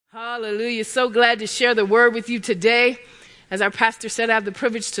Hallelujah. So glad to share the word with you today. As our pastor said, I have the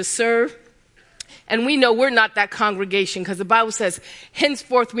privilege to serve. And we know we're not that congregation because the Bible says,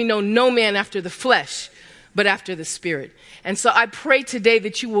 henceforth we know no man after the flesh, but after the Spirit. And so I pray today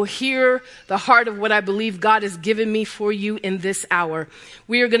that you will hear the heart of what I believe God has given me for you in this hour.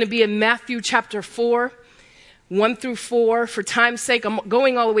 We are going to be in Matthew chapter 4, 1 through 4. For time's sake, I'm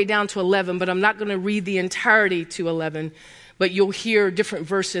going all the way down to 11, but I'm not going to read the entirety to 11. But you'll hear different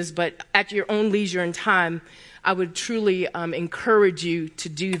verses. But at your own leisure and time, I would truly encourage you to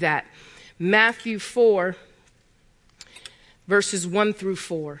do that. Matthew 4, verses 1 through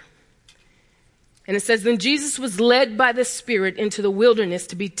 4. And it says, Then Jesus was led by the Spirit into the wilderness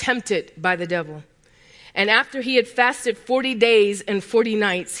to be tempted by the devil. And after he had fasted 40 days and 40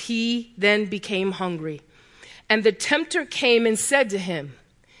 nights, he then became hungry. And the tempter came and said to him,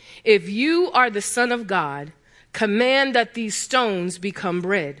 If you are the Son of God, command that these stones become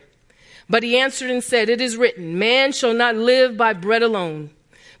bread. But he answered and said, It is written, Man shall not live by bread alone,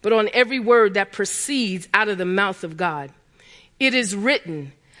 but on every word that proceeds out of the mouth of God. It is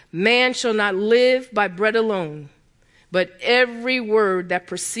written, Man shall not live by bread alone, but every word that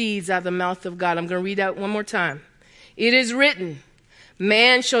proceeds out of the mouth of God. I'm going to read that one more time. It is written,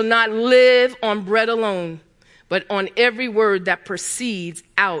 Man shall not live on bread alone, but on every word that proceeds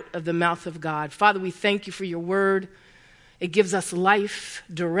out of the mouth of God. Father, we thank you for your word. It gives us life,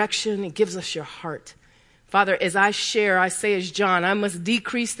 direction. It gives us your heart. Father, as I share, I say as John, I must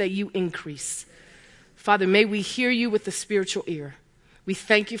decrease that you increase. Father, may we hear you with the spiritual ear. We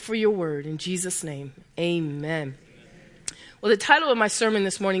thank you for your word. In Jesus' name, amen. Well, the title of my sermon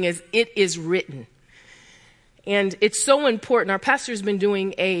this morning is It Is Written. And it's so important. Our pastor has been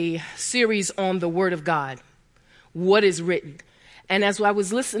doing a series on the word of God. What is written? And as I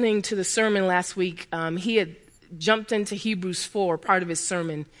was listening to the sermon last week, he had jumped into Hebrews 4, part of his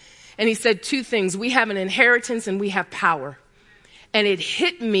sermon. And he said two things. We have an inheritance and we have power. And it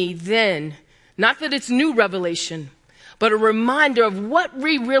hit me then, not that it's new revelation, but a reminder of what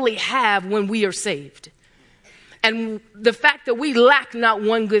we really have when we are saved. And the fact that we lack not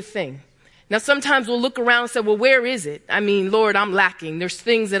one good thing. Now, sometimes we'll look around and say, well, where is it? I mean, Lord, I'm lacking. There's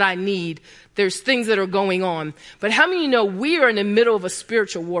things that I need. There's things that are going on. But how many of you know we are in the middle of a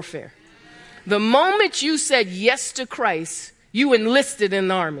spiritual warfare? The moment you said yes to Christ, you enlisted in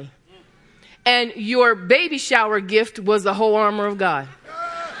the army. And your baby shower gift was the whole armor of God.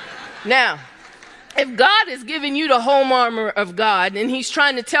 Now, if God is giving you the whole armor of God, and he's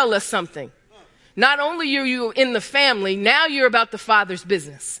trying to tell us something. Not only are you in the family, now you're about the Father's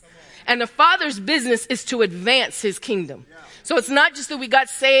business. And the Father's business is to advance his kingdom. So it's not just that we got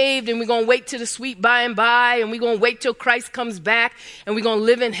saved and we're going to wait till the sweet by and by and we're going to wait till Christ comes back and we're going to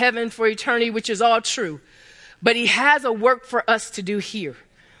live in heaven for eternity, which is all true. But he has a work for us to do here.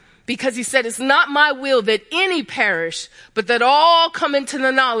 Because he said, it's not my will that any perish, but that all come into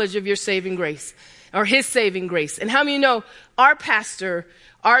the knowledge of your saving grace or his saving grace. And how many of you know our pastor,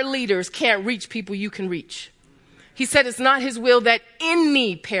 our leaders can't reach people you can reach? He said, it's not his will that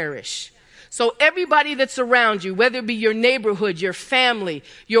any perish. So everybody that's around you, whether it be your neighborhood, your family,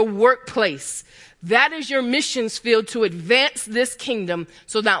 your workplace, that is your missions field to advance this kingdom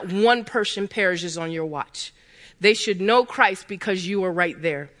so that one person perishes on your watch. They should know Christ because you are right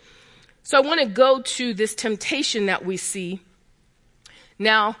there. So I want to go to this temptation that we see.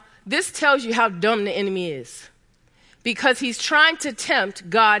 Now, this tells you how dumb the enemy is because he's trying to tempt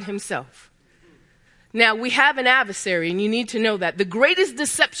God himself. Now, we have an adversary, and you need to know that. The greatest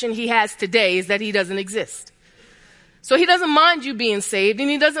deception he has today is that he doesn't exist. So he doesn't mind you being saved, and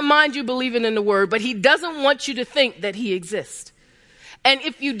he doesn't mind you believing in the word, but he doesn't want you to think that he exists. And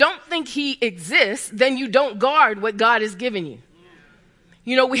if you don't think he exists, then you don't guard what God has given you.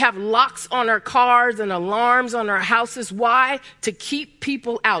 You know, we have locks on our cars and alarms on our houses. Why? To keep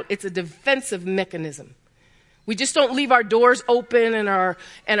people out. It's a defensive mechanism. We just don't leave our doors open and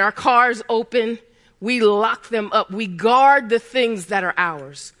our cars open. We lock them up. We guard the things that are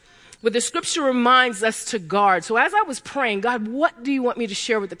ours. But the scripture reminds us to guard. So as I was praying, God, what do you want me to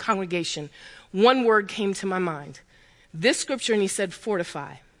share with the congregation? One word came to my mind. This scripture, and he said,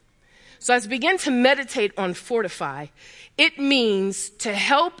 fortify. So as I began to meditate on fortify, it means to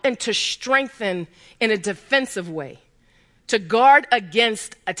help and to strengthen in a defensive way, to guard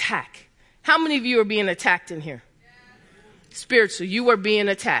against attack. How many of you are being attacked in here? Spiritually, you are being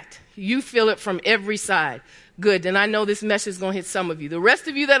attacked. You feel it from every side. Good. Then I know this message is going to hit some of you. The rest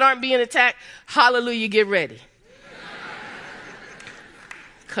of you that aren't being attacked, hallelujah, get ready.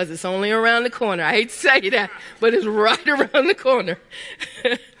 Because it's only around the corner. I hate to say that, but it's right around the corner.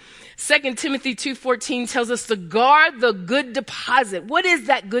 2 Timothy 2:14 tells us to guard the good deposit. What is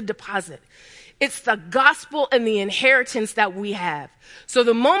that good deposit? It's the gospel and the inheritance that we have. So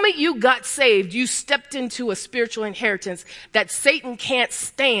the moment you got saved, you stepped into a spiritual inheritance that Satan can't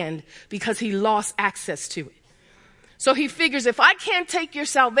stand because he lost access to it. So he figures, if I can't take your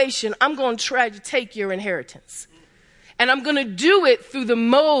salvation, I'm going to try to take your inheritance. And I'm going to do it through the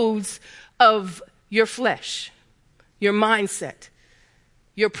modes of your flesh, your mindset,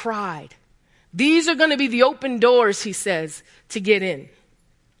 your pride. These are going to be the open doors, he says, to get in.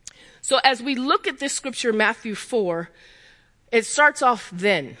 So as we look at this scripture, Matthew 4, it starts off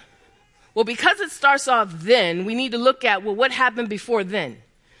then. Well, because it starts off then, we need to look at, well, what happened before then?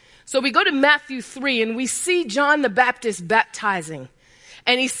 So we go to Matthew 3 and we see John the Baptist baptizing.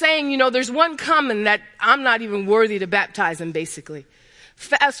 And he's saying, there's one coming that I'm not even worthy to baptize him, basically.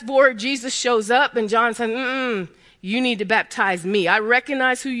 Fast forward, Jesus shows up and John said, you need to baptize me. I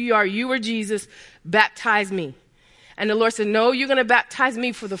recognize who you are. You are Jesus. Baptize me. And the Lord said, no, you're going to baptize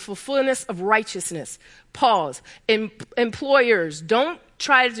me for the fulfillment of righteousness. Pause. Employers, don't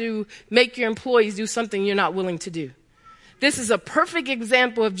try to make your employees do something you're not willing to do. This is a perfect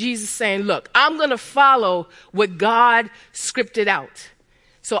example of Jesus saying, look, I'm going to follow what God scripted out.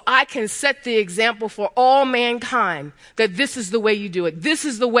 So I can set the example for all mankind that this is the way you do it. This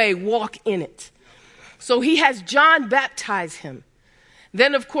is the way, walk in it. So he has John baptize him.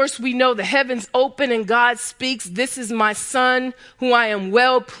 Then, of course, we know the heavens open and God speaks. This is my son who I am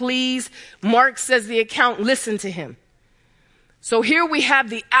well pleased. Mark says the account, listen to him. So here we have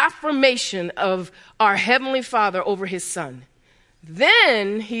the affirmation of our Heavenly Father over his son.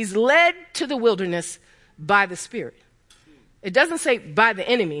 Then he's led to the wilderness by the Spirit. It doesn't say by the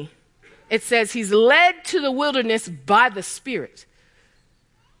enemy. It says he's led to the wilderness by the Spirit.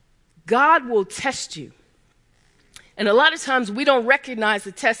 God will test you. And a lot of times we don't recognize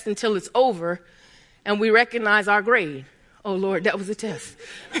the test until it's over and we recognize our grade. Oh, Lord, that was a test.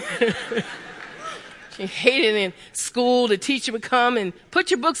 You hated in school, the teacher would come and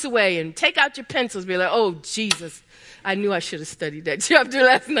put your books away and take out your pencils. Be like, oh, Jesus, I knew I should have studied that chapter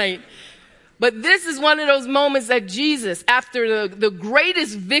last night. But this is one of those moments that Jesus, after the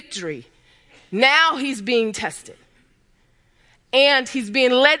greatest victory, now he's being tested. And he's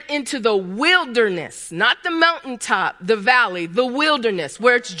being led into the wilderness, not the mountaintop, the valley, the wilderness,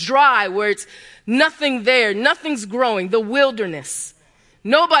 where it's dry, where it's nothing there, nothing's growing, the wilderness.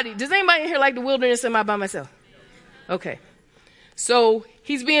 Does anybody in here like the wilderness? Am I by myself? Okay. So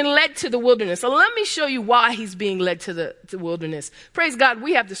he's being led to the wilderness. So let me show you why he's being led to the wilderness. Praise God,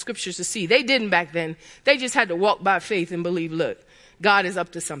 we have the scriptures to see. They didn't back then. They just had to walk by faith and believe, look, God is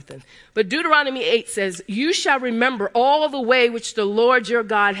up to something. But Deuteronomy 8 says, you shall remember all the way which the Lord your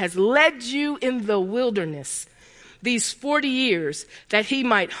God has led you in the wilderness these 40 years, that he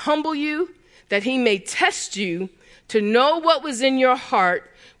might humble you, that he may test you, to know what was in your heart,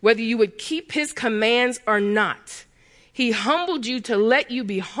 whether you would keep his commands or not. He humbled you to let you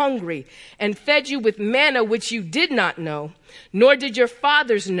be hungry and fed you with manna which you did not know, nor did your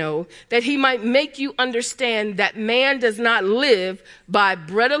fathers know, that he might make you understand that man does not live by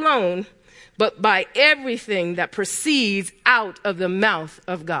bread alone, but by everything that proceeds out of the mouth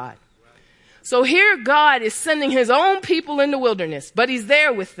of God. So here God is sending his own people in the wilderness, but he's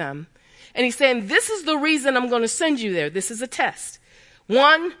there with them. And he's saying, this is the reason I'm going to send you there. This is a test.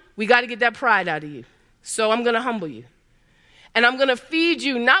 One, we got to get that pride out of you. So I'm going to humble you. And I'm going to feed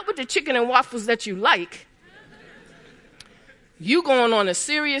you not with the chicken and waffles that you like. You going on a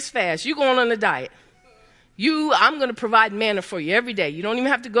serious fast. You going on a diet. I'm going to provide manna for you every day. You don't even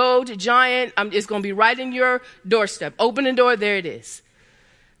have to go to Giant. It's going to be right in your doorstep. Open the door, there it is.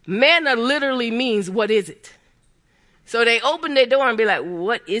 Manna literally means, what is it? So they open their door and be like,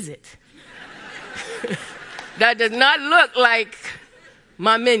 what is it? That does not look like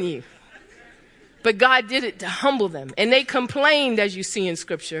my menu. But God did it to humble them. And they complained, as you see in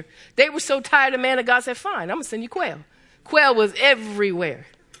scripture. They were so tired of manna, God said, fine, I'm going to send you quail. Quail was everywhere.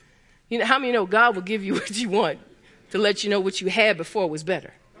 How many know God will give you what you want to let you know what you had before was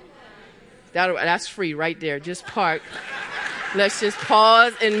better? That's free right there. Just park. Let's just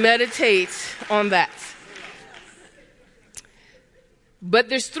pause and meditate on that. But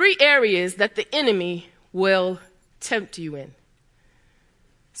there's 3 areas that the enemy will tempt you in.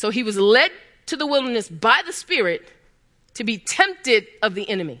 So he was led to the wilderness by the Spirit to be tempted of the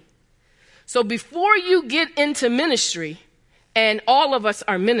enemy. So before you get into ministry, and all of us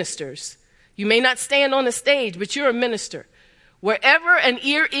are ministers, you may not stand on the stage, but you're a minister. Wherever an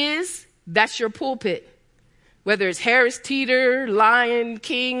ear is, that's your pulpit. Whether it's Harris Teeter, Lion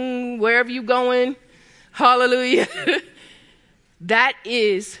King, wherever you're going, hallelujah. That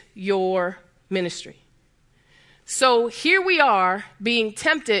is your ministry. So here we are being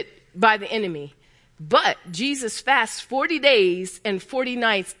tempted by the enemy. But Jesus fasts 40 days and 40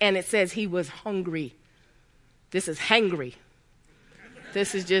 nights, and it says he was hungry. This is hangry.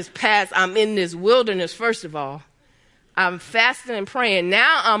 This is just past. I'm in this wilderness, first of all. I'm fasting and praying.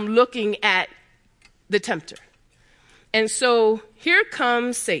 Now I'm looking at the tempter. And so here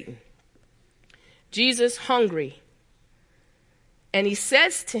comes Satan. Jesus hungry. And he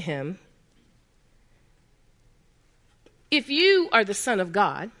says to him, if you are the Son of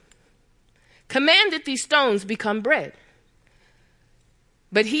God, command that these stones become bread.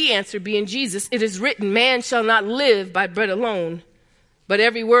 But he answered, being Jesus, it is written, man shall not live by bread alone, but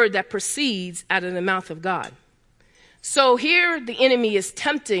every word that proceeds out of the mouth of God. So here the enemy is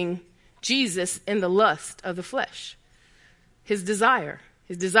tempting Jesus in the lust of the flesh. His desire.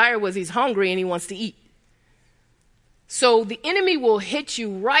 His desire was he's hungry and he wants to eat. So the enemy will hit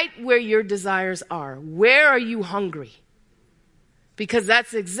you right where your desires are. Where are you hungry? Because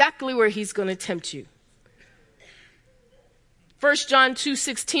that's exactly where he's going to tempt you. 1 John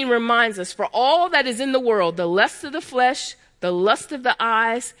 2:16 reminds us, for all that is in the world, the lust of the flesh, the lust of the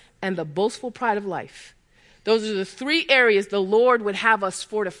eyes, and the boastful pride of life. Those are the three areas the Lord would have us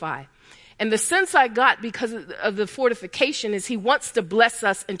fortify. And the sense I got because of the fortification is he wants to bless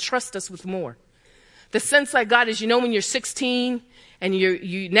us and trust us with more. The sense I got is, when you're 16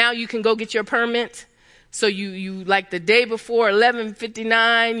 and now you can go get your permit. So you like the day before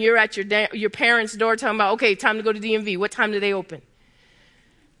 11:59, you're at your parents' door talking about, okay, time to go to DMV. What time do they open?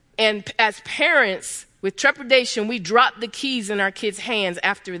 And as parents, with trepidation, we drop the keys in our kids' hands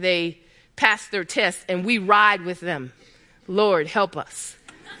after they pass their test, and we ride with them. Lord, help us.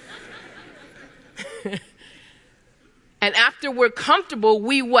 And after we're comfortable,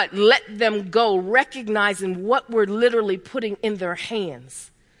 we let them go, recognizing what we're literally putting in their hands.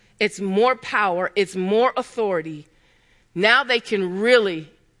 It's more power. It's more authority. Now they can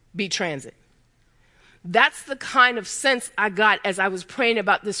really be transit. That's the kind of sense I got as I was praying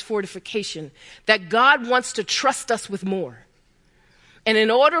about this fortification, that God wants to trust us with more. And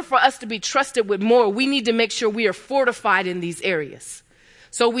in order for us to be trusted with more, we need to make sure we are fortified in these areas.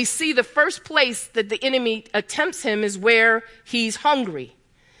 So we see the first place that the enemy attempts him is where he's hungry.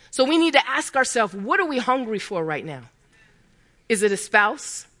 So we need to ask ourselves, what are we hungry for right now? Is it a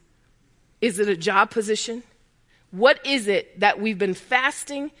spouse? Is it a job position? What is it that we've been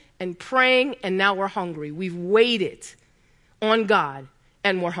fasting and praying and now we're hungry? We've waited on God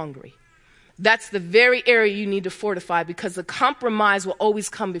and we're hungry. That's the very area you need to fortify, because the compromise will always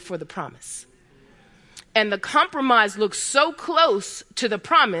come before the promise. And the compromise looks so close to the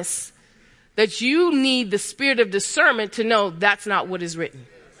promise that you need the spirit of discernment to know that's not what is written.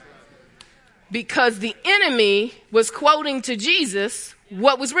 Because the enemy was quoting to Jesus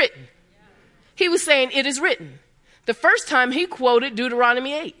what was written. He was saying, it is written. The first time he quoted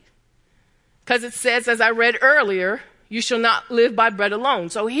Deuteronomy 8. Because it says, as I read earlier, you shall not live by bread alone.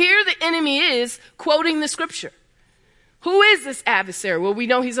 So here the enemy is quoting the scripture. Who is this adversary? Well, we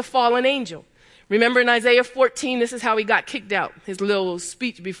know he's a fallen angel. Remember in Isaiah 14, this is how he got kicked out. His little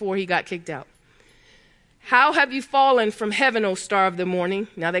speech before he got kicked out. How have you fallen from heaven, O star of the morning?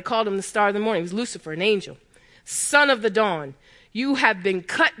 Now they called him the star of the morning. It was Lucifer, an angel. Son of the dawn. You have been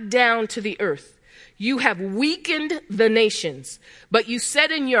cut down to the earth. You have weakened the nations. But you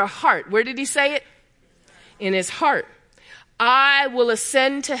said in your heart, where did he say it? In his heart. I will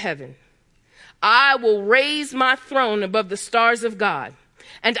ascend to heaven. I will raise my throne above the stars of God.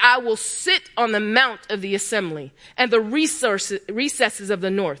 And I will sit on the mount of the assembly and the recesses of the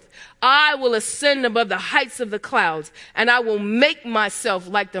north. I will ascend above the heights of the clouds, and I will make myself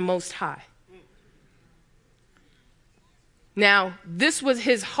like the Most High. Now, this was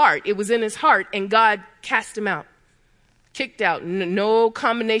his heart. It was in his heart, and God cast him out. Kicked out. No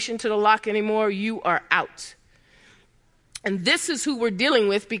combination to the lock anymore. You are out. And this is who we're dealing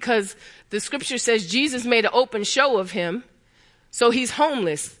with, because the scripture says Jesus made an open show of him. So he's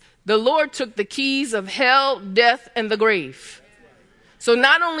homeless. The Lord took the keys of hell, death, and the grave. So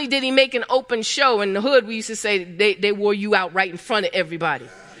not only did he make an open show, in the hood we used to say they wore you out right in front of everybody.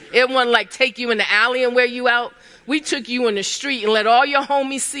 It wasn't like take you in the alley and wear you out. We took you in the street and let all your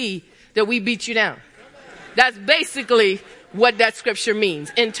homies see that we beat you down. That's basically what that scripture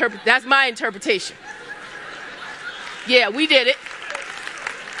means. That's my interpretation. Yeah, we did it.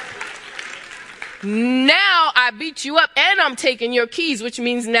 Now I beat you up and I'm taking your keys, which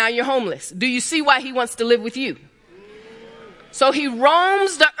means now you're homeless. Do you see why he wants to live with you? So he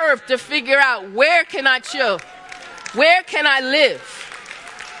roams the earth to figure out, where can I chill? Where can I live?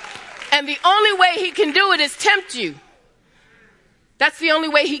 And the only way he can do it is tempt you. That's the only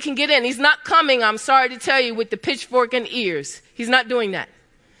way he can get in. He's not coming, I'm sorry to tell you, with the pitchfork and ears. He's not doing that.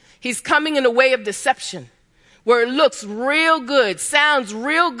 He's coming in a way of deception, where it looks real good, sounds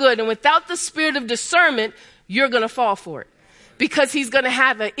real good, and without the spirit of discernment, you're going to fall for it. Because he's going to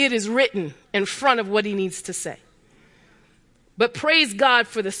have a "it is written" in front of what he needs to say. But praise God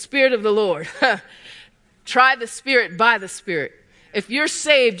for the Spirit of the Lord. Try the Spirit by the Spirit. If you're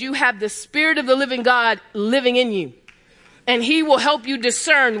saved, you have the Spirit of the living God living in you. And he will help you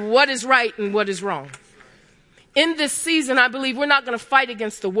discern what is right and what is wrong. In this season, I believe we're not going to fight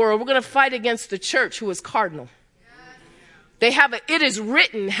against the world. We're going to fight against the church who is cardinal. They have "it is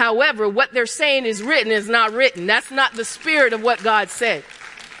written." However, what they're saying is written is not written. That's not the spirit of what God said.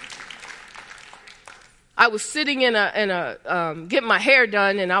 I was sitting getting my hair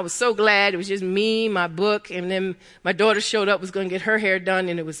done, and I was so glad. It was just me, my book, and then my daughter showed up, was going to get her hair done,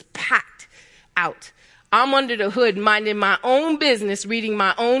 and it was packed out. I'm under the hood, minding my own business, reading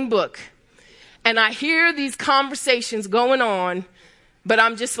my own book. And I hear these conversations going on, but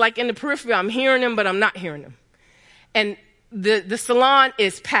I'm just like in the periphery. I'm hearing them, but I'm not hearing them. And the salon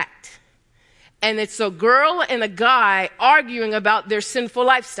is packed. And it's a girl and a guy arguing about their sinful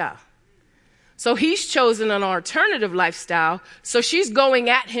lifestyle. So he's chosen an alternative lifestyle. So she's going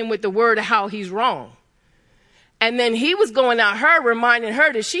at him with the word of how he's wrong. And then he was going at her, reminding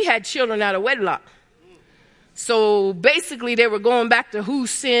her that she had children out of wedlock. So basically they were going back to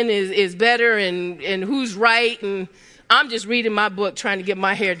whose sin is better and who's right. And I'm just reading my book, trying to get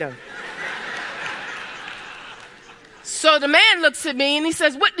my hair done. So the man looks at me and he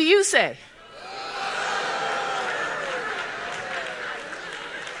says, "What do you say?"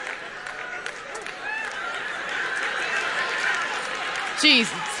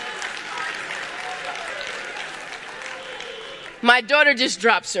 Jesus. My daughter just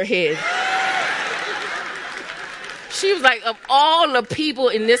drops her head. She was like, of all the people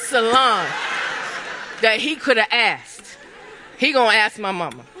in this salon that he could have asked, he gonna ask my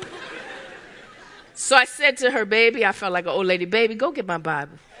mama. So I said to her, "Baby," I felt like an old lady, "Baby, go get my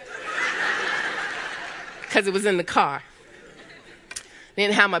Bible." Because it was in the car.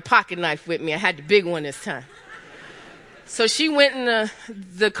 Didn't have my pocket knife with me. I had the big one this time. So she went in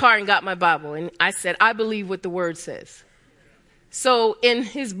the car and got my Bible. And I said, "I believe what the word says." So in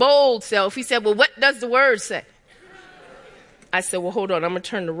his bold self, he said, "Well, what does the word say?" I said, "Well, hold on. I'm going to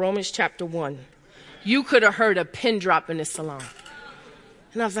turn to Romans chapter 1. You could have heard a pin drop in this salon."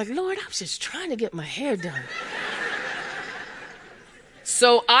 And I was like, "Lord, I was just trying to get my hair done."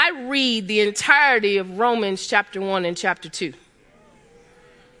 So I read the entirety of Romans chapter 1 and chapter 2.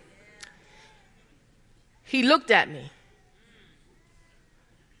 He looked at me.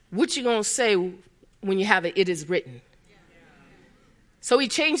 "What you going to say when you have "it is written"? So he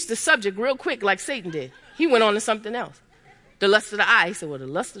changed the subject real quick like Satan did. He went on to something else. The lust of the eye. He said, "Well, the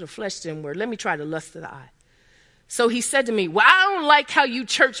lust of the flesh didn't work. Let me try the lust of the eye." So he said to me, "Well, I don't like how you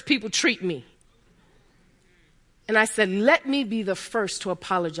church people treat me." And I said, "Let me be the first to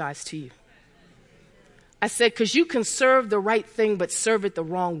apologize to you." I said, "Because you can serve the right thing, but serve it the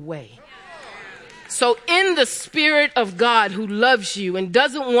wrong way." So in the Spirit of God who loves you and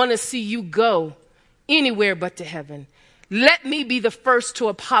doesn't want to see you go anywhere but to heaven, let me be the first to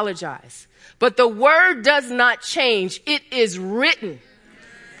apologize. But the word does not change. It is written.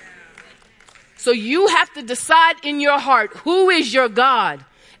 So you have to decide in your heart who is your God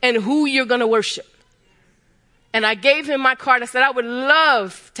and who you're going to worship. And I gave him my card. I said, "I would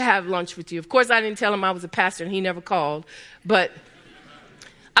love to have lunch with you." Of course, I didn't tell him I was a pastor and he never called. But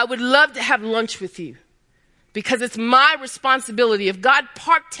I would love to have lunch with you because it's my responsibility. If God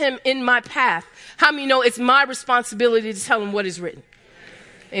parked him in my path, how many know it's my responsibility to tell him what is written?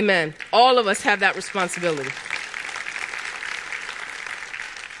 Amen. All of us have that responsibility.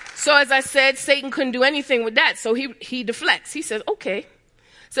 So as I said, Satan couldn't do anything with that. So he deflects. He says, "Okay."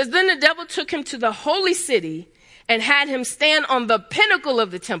 Says, "Then the devil took him to the holy city and had him stand on the pinnacle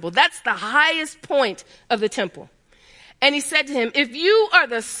of the temple." That's the highest point of the temple. "And he said to him, 'If you are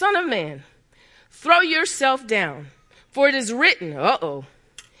the Son of Man, throw yourself down, for it is written,'"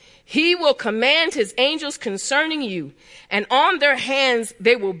 "'He will command his angels concerning you, and on their hands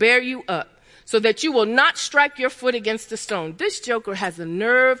they will bear you up, so that you will not strike your foot against a stone.'" This joker has the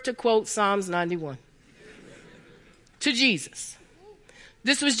nerve to quote Psalms 91 to Jesus.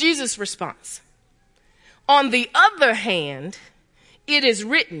 This was Jesus' response. "On the other hand, it is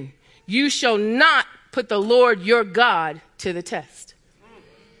written, you shall not put the Lord your God to the test."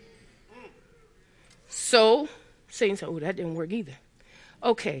 So Satan said, "Oh, that didn't work either.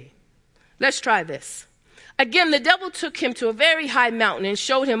 Okay, let's try this. Again, the devil took him to a very high mountain and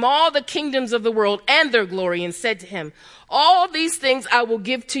showed him all the kingdoms of the world and their glory and said to him, all these things I will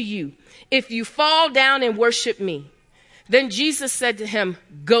give to you if you fall down and worship me. Then Jesus said to him,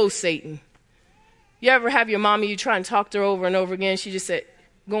 go, Satan. You ever have your mommy, you try and talk to her over and over again? She just said,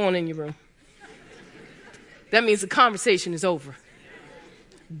 go on in your room. That means the conversation is over.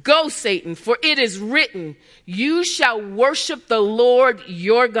 Go, Satan, for it is written, you shall worship the Lord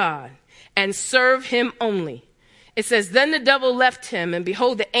your God and serve him only. It says, then the devil left him, and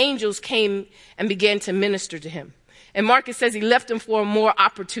behold, the angels came and began to minister to him. And Marcus says he left him for a more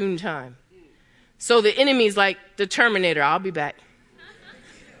opportune time. So the enemy's like the Terminator. I'll be back.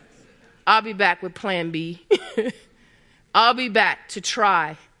 I'll be back with plan B. I'll be back to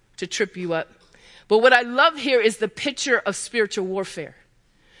try to trip you up. But what I love here is the picture of spiritual warfare.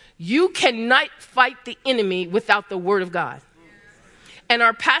 You cannot fight the enemy without the word of God. And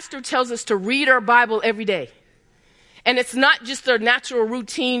our pastor tells us to read our Bible every day. And it's not just a natural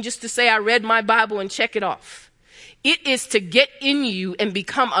routine just to say, I read my Bible and check it off. It is to get in you and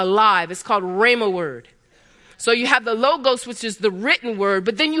become alive. It's called Rhema word. So you have the Logos, which is the written word,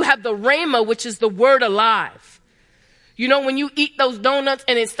 but then you have the Rhema, which is the word alive. You know, when you eat those donuts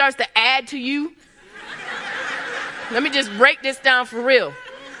and it starts to add to you. Let me just break this down for real.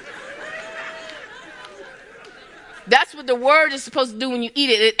 That's what the word is supposed to do when you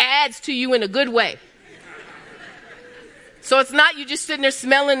eat it. It adds to you in a good way. So it's not you just sitting there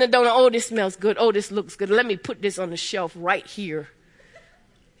smelling the donut. Oh, this smells good. Oh, this looks good. Let me put this on the shelf right here.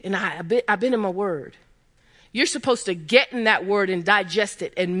 And I've been in my word. You're supposed to get in that word and digest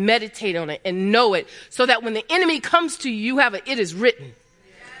it and meditate on it and know it so that when the enemy comes to you, you have it is written.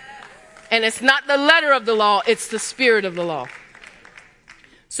 And it's not the letter of the law, it's the spirit of the law.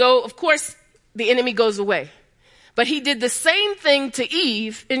 So, of course, the enemy goes away. But he did the same thing to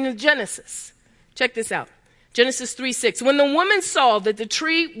Eve in Genesis. Check this out. Genesis 3:6. When the woman saw that the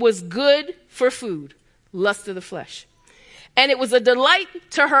tree was good for food, lust of the flesh, and it was a delight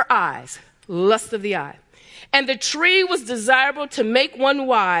to her eyes, lust of the eye, and the tree was desirable to make one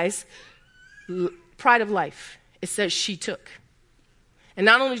wise, pride of life, it says she took. And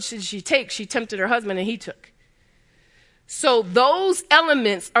not only did she take, she tempted her husband and he took. So those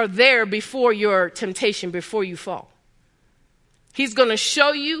elements are there before your temptation, before you fall. He's going to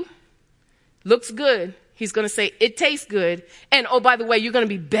show you, looks good. He's going to say, it tastes good. And oh, by the way, you're going to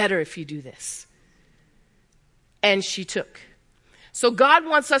be better if you do this. And she took. So God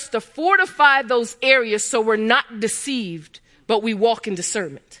wants us to fortify those areas so we're not deceived, but we walk in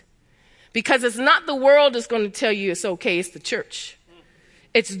discernment. Because it's not the world that's going to tell you it's okay, it's the church.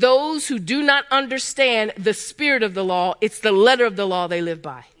 It's those who do not understand the spirit of the law. It's the letter of the law they live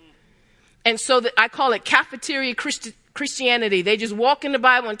by. And so I call it cafeteria Christianity. They just walk in the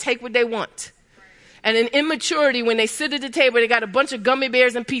Bible and take what they want. And in immaturity, when they sit at the table, they got a bunch of gummy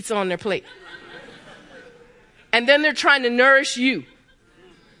bears and pizza on their plate. And then they're trying to nourish you.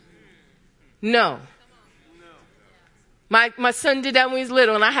 No. My son did that when he was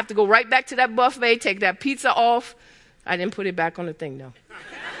little, and I have to go right back to that buffet, take that pizza off. I didn't put it back on the thing, no.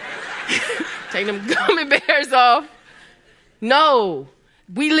 Take them gummy bears off. No.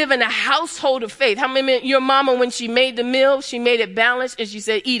 We live in a household of faith. How many, your mama, when she made the meal, she made it balanced, and she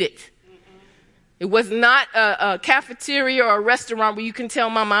said, eat it. It was not a cafeteria or a restaurant where you can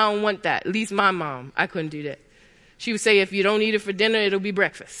tell mama, I don't want that. At least my mom, I couldn't do that. She would say, if you don't eat it for dinner, it'll be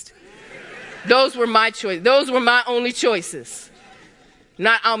breakfast. Those were my choices. Those were my only choices.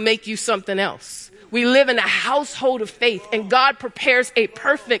 Not, I'll make you something else. We live in a household of faith, and God prepares a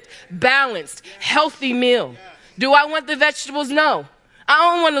perfect, balanced, healthy meal. Do I want the vegetables? No. I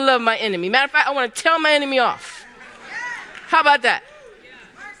don't want to love my enemy. Matter of fact, I want to tell my enemy off. How about that?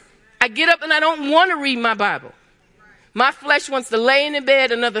 I get up and I don't want to read my Bible. My flesh wants to lay in the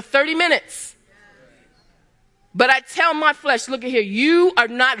bed another 30 minutes. But I tell my flesh, look at here, you are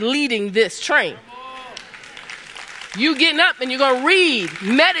not leading this train. You getting up and you're going to read,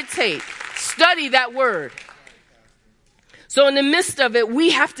 meditate, study that word. So in the midst of it,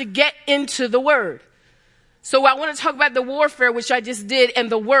 we have to get into the word. So I want to talk about the warfare, which I just did,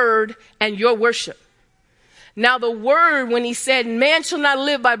 and the word and your worship. Now the word, when he said, man shall not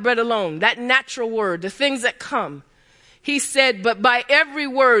live by bread alone, that natural word, the things that come, he said, but by every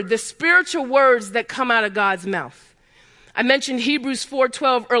word, the spiritual words that come out of God's mouth. I mentioned Hebrews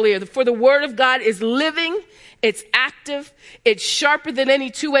 4:12 earlier. For the word of God is living, it's active, it's sharper than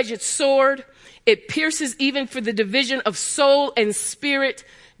any two-edged sword. It pierces even for the division of soul and spirit,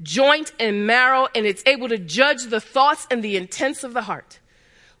 joint and marrow, and it's able to judge the thoughts and the intents of the heart.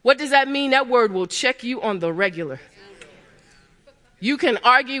 What does that mean? That word will check you on the regular. You can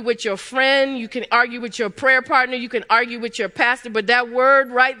argue with your friend. You can argue with your prayer partner. You can argue with your pastor. But that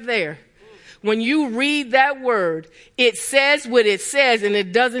word right there, when you read that word, it says what it says and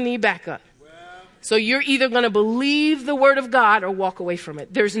it doesn't need backup. So you're either going to believe the word of God or walk away from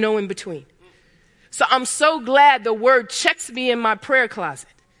it. There's no in between. So I'm so glad the word checks me in my prayer closet.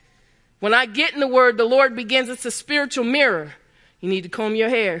 When I get in the word, the Lord begins. It's a spiritual mirror. You need to comb your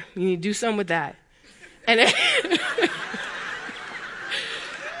hair. You need to do something with that. And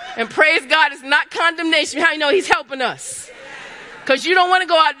and praise God, it's not condemnation. How do you know he's helping us? Because you don't want to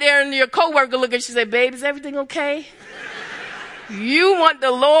go out there and your coworker look at you and say, babe, is everything okay? You want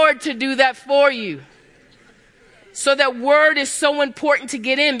the Lord to do that for you. So that word is so important to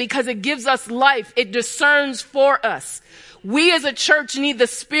get in because it gives us life. It discerns for us. We as a church need the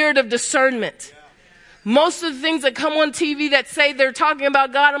spirit of discernment. Most of the things that come on TV that say they're talking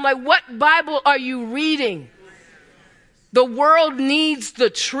about God, I'm like, what Bible are you reading? The world needs the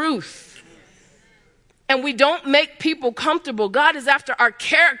truth. And we don't make people comfortable. God is after our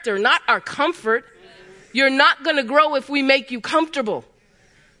character, not our comfort. You're not going to grow if we make you comfortable.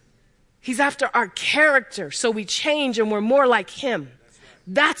 He's after our character, so we change and we're more like him.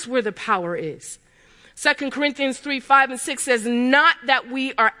 That's where the power is. 2 Corinthians 3:5-6 says, not that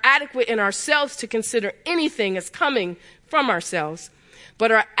we are adequate in ourselves to consider anything as coming from ourselves,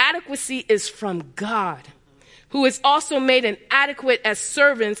 but our adequacy is from God, who has also made an adequate as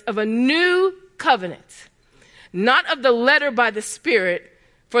servants of a new covenant, not of the letter by the Spirit,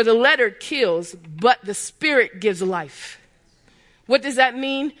 for the letter kills, but the Spirit gives life. What does that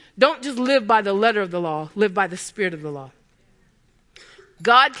mean? Don't just live by the letter of the law. Live by the Spirit of the law.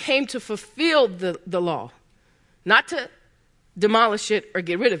 God came to fulfill the law, not to demolish it or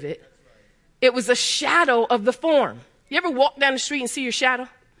get rid of it. It was a shadow of the form. You ever walk down the street and see your shadow?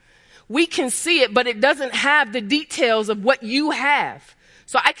 We can see it, but it doesn't have the details of what you have.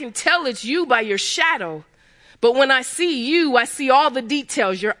 So I can tell it's you by your shadow. But when I see you, I see all the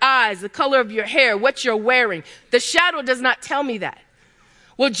details, your eyes, the color of your hair, what you're wearing. The shadow does not tell me that.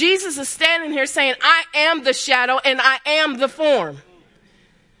 Well, Jesus is standing here saying, I am the shadow and I am the form.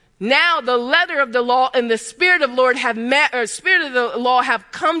 Now the letter of the law and the spirit of Lord have met, or spirit of the law have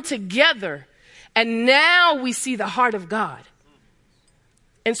come together. And now we see the heart of God.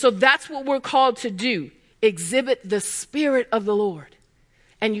 And so that's what we're called to do. Exhibit the spirit of the Lord.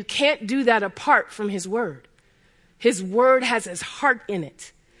 And you can't do that apart from his word. His word has his heart in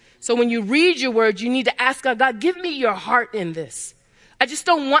it. So when you read your word, you need to ask God, God, give me your heart in this. I just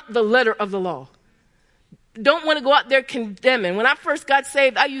don't want the letter of the law. Don't want to go out there condemning. When I first got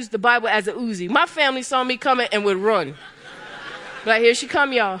saved, I used the Bible as a Uzi. My family saw me coming and would run. Like, here she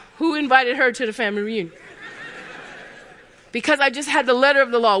come, y'all. Who invited her to the family reunion? Because I just had the letter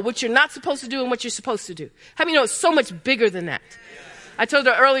of the law, what you're not supposed to do and what you're supposed to do. How many know it's so much bigger than that? I told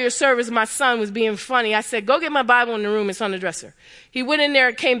the earlier service my son was being funny. I said, go get my Bible in the room. It's on the dresser. He went in there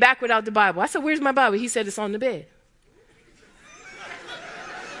and came back without the Bible. I said, where's my Bible? He said, it's on the bed.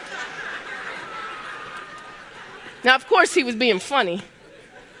 Now, of course, he was being funny.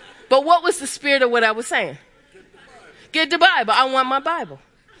 But what was the spirit of what I was saying? Get the Bible. I want my Bible.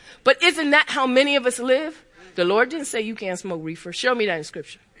 But isn't that how many of us live? The Lord didn't say you can't smoke reefer. Show me that in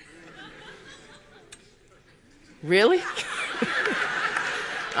Scripture. Really?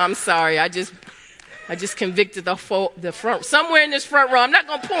 I'm sorry. I just convicted the front. Somewhere in this front row. I'm not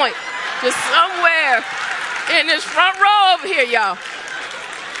going to point. Just somewhere in this front row over here, y'all.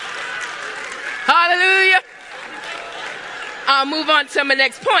 Hallelujah. I'll move on to my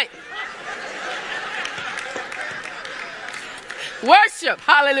next point. Worship.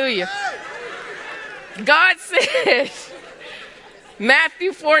 Hallelujah. God said,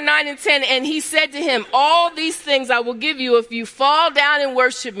 Matthew 4:9-10, and he said to him, all these things I will give you if you fall down and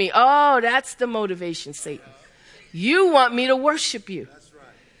worship me. Oh, that's the motivation, Satan. You want me to worship you. That's right.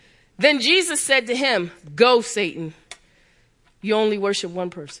 Then Jesus said to him, go, Satan. You only worship one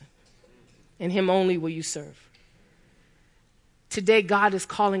person, and him only will you serve. Today, God is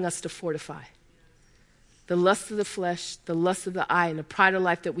calling us to fortify the lust of the flesh, the lust of the eye, and the pride of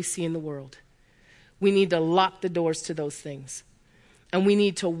life that we see in the world. We need to lock the doors to those things. And we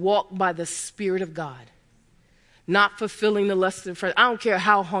need to walk by the Spirit of God, not fulfilling the lust of the flesh. I don't care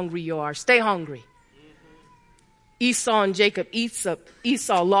how hungry you are. Stay hungry. Esau and Jacob,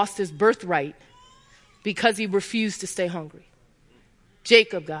 Esau lost his birthright because he refused to stay hungry.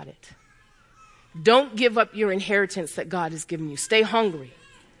 Jacob got it. Don't give up your inheritance that God has given you. Stay hungry.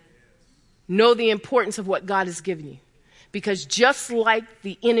 Know the importance of what God has given you. Because just like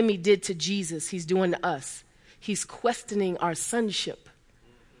the enemy did to Jesus, he's doing to us. He's questioning our sonship.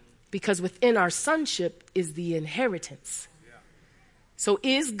 Because within our sonship is the inheritance. So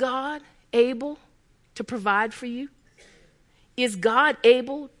is God able to provide for you? Is God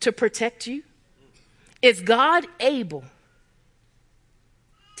able to protect you? Is God able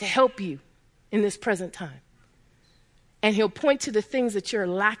to help you in this present time? And he'll point to the things that you're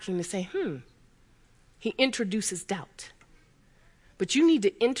lacking to say, he introduces doubt. But you need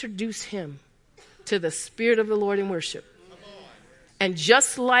to introduce him to the Spirit of the Lord in worship. And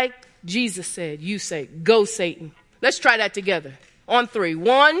just like Jesus said, you say, go, Satan. Let's try that together. On 3.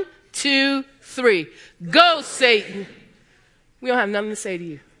 1, 2, 3. Go, Satan. We don't have nothing to say to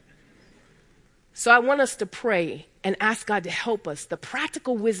you. So I want us to pray and ask God to help us. The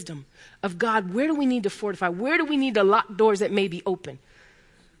practical wisdom of God. Where do we need to fortify? Where do we need to lock doors that may be open?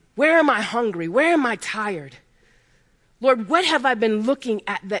 Where am I hungry? Where am I tired? Lord, what have I been looking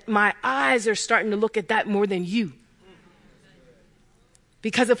at that my eyes are starting to look at that more than you?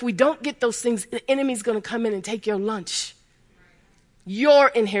 Because if we don't get those things, the enemy's going to come in and take your lunch, your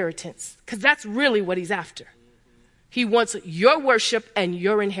inheritance, because that's really what he's after. He wants your worship and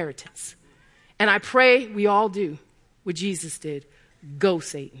your inheritance. And I pray we all do what Jesus did. Go,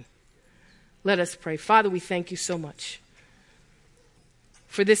 Satan. Let us pray. Father, we thank you so much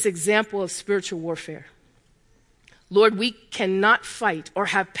for this example of spiritual warfare. Lord, we cannot fight or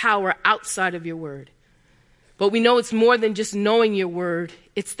have power outside of your word. But we know it's more than just knowing your word.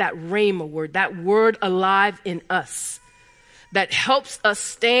 It's that rhema word, that word alive in us that helps us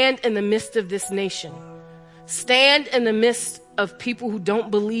stand in the midst of this nation, stand in the midst of people who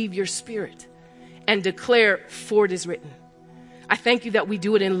don't believe your spirit, and declare, for it is written. I thank you that we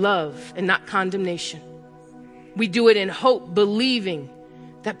do it in love and not condemnation. We do it in hope, believing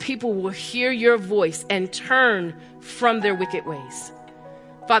that people will hear your voice and turn from their wicked ways.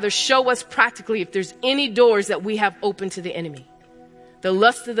 Father, show us practically if there's any doors that we have open to the enemy. The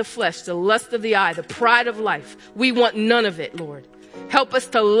lust of the flesh, the lust of the eye, the pride of life. We want none of it, Lord. Help us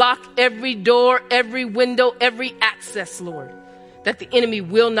to lock every door, every window, every access, Lord, that the enemy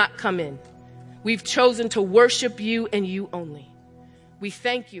will not come in. We've chosen to worship you and you only. We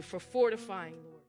thank you for fortifying, Lord.